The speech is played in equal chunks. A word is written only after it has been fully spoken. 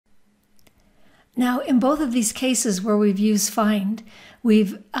Now, in both of these cases where we've used find,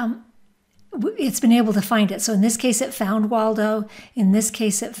 it's been able to find it. So in this case, it found Waldo. In this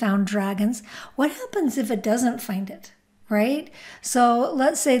case, it found dragons. What happens if it doesn't find it, right? So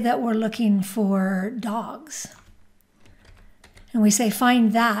let's say that we're looking for dogs. And we say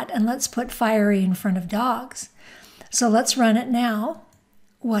find that, and let's put fiery in front of dogs. So let's run it now.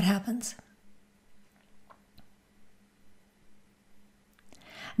 What happens?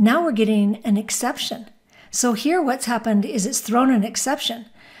 Now we're getting an exception. So here what's happened is it's thrown an exception,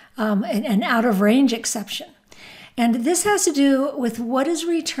 an out of range exception. And this has to do with what is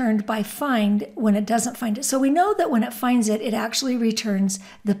returned by find when it doesn't find it. So we know that when it finds it, it actually returns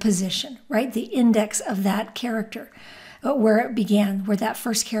the position, right? The index of that character, where it began, where that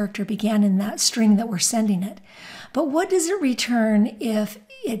first character began in that string that we're sending it. But what does it return if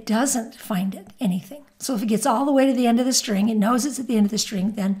it doesn't find anything? So if it gets all the way to the end of the string, it knows it's at the end of the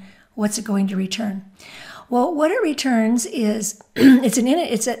string, then what's it going to return? Well, what it returns is,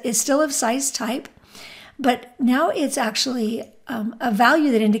 it's still of size type, but now it's actually a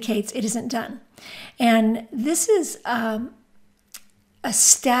value that indicates it isn't done. And this is a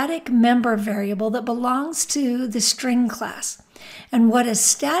static member variable that belongs to the string class. And what a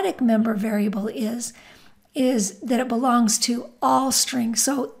static member variable is that it belongs to all strings.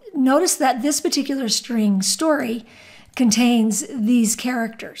 So notice that this particular string story contains these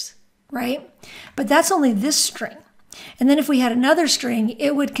characters, right? But that's only this string. And then if we had another string,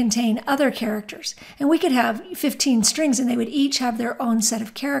 it would contain other characters. And we could have 15 strings and they would each have their own set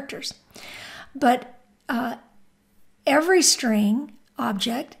of characters. But every string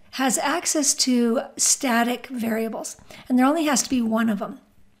object has access to static variables. And there only has to be one of them.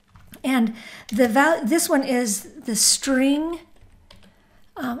 And this one is the string,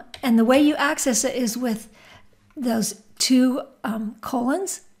 and the way you access it is with those two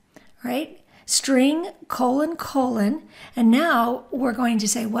colons, right? String, colon, colon, and now we're going to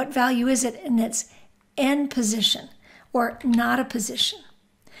say what value is it, and it's n position, or not a position.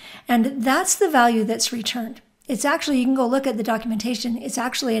 And that's the value that's returned. It's actually, you can go look at the documentation, it's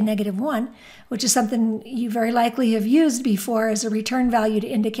actually a -1, which is something you very likely have used before as a return value to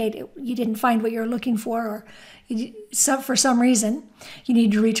indicate you didn't find what you're looking for, or for some reason you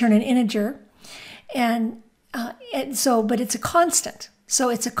need to return an integer. And but it's a constant. So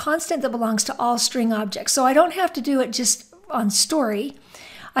it's a constant that belongs to all string objects. So I don't have to do it just on story.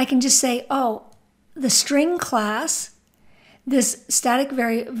 I can just say, oh, the string class, this static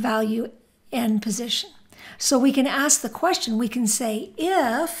value n position. So we can ask the question, we can say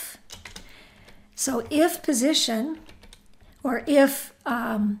if position, or if,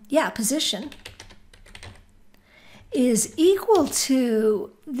 position is equal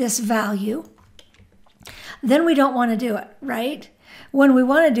to this value, then we don't want to do it, right? When we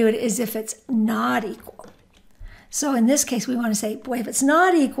want to do it is if it's not equal. So in this case, we want to say, boy, if it's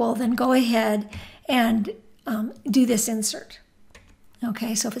not equal, then go ahead and do this insert.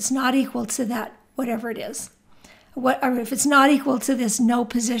 Okay, so if it's not equal to that, whatever it is, or if it's not equal to this no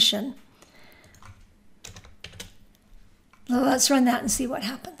position, well, let's run that and see what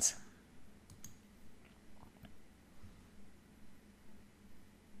happens.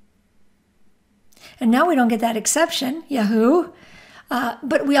 And now we don't get that exception, yahoo,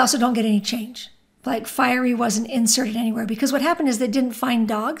 but we also don't get any change. Like fiery wasn't inserted anywhere, because what happened is that it didn't find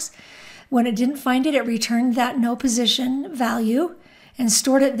dogs. When it didn't find it, it returned that no position value and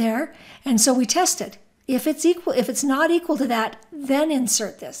stored it there. And so we tested. If it's not equal to that, then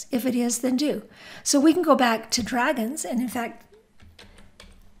insert this. If it is, then do. So we can go back to dragons, and in fact,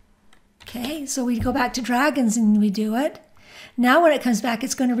 okay, so we go back to dragons and we do it. Now when it comes back,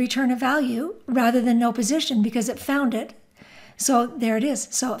 it's going to return a value rather than no position because it found it. So there it is.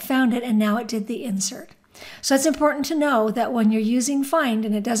 So it found it, and now it did the insert. So it's important to know that when you're using find,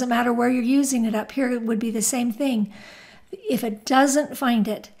 and it doesn't matter where you're using it, up here it would be the same thing. If it doesn't find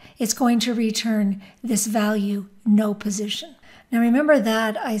it, it's going to return this value, no position. Now remember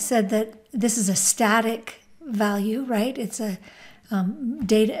that I said that this is a static value, right? It's a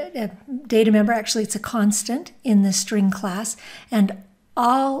data member. Actually, it's a constant in the string class, and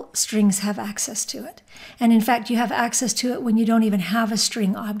all strings have access to it. And in fact, you have access to it when you don't even have a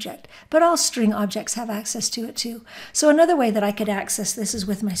string object, but all string objects have access to it too. So another way that I could access this is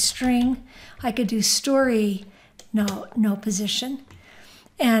with my string. I could do story, no position,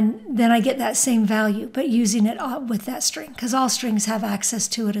 and then I get that same value, but using it with that string, because all strings have access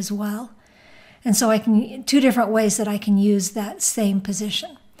to it as well. And so I can, two different ways that I can use that same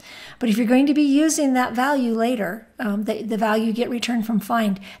position. But if you're going to be using that value later, the value you get returned from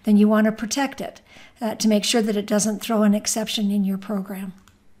find, then you want to protect it to make sure that it doesn't throw an exception in your program.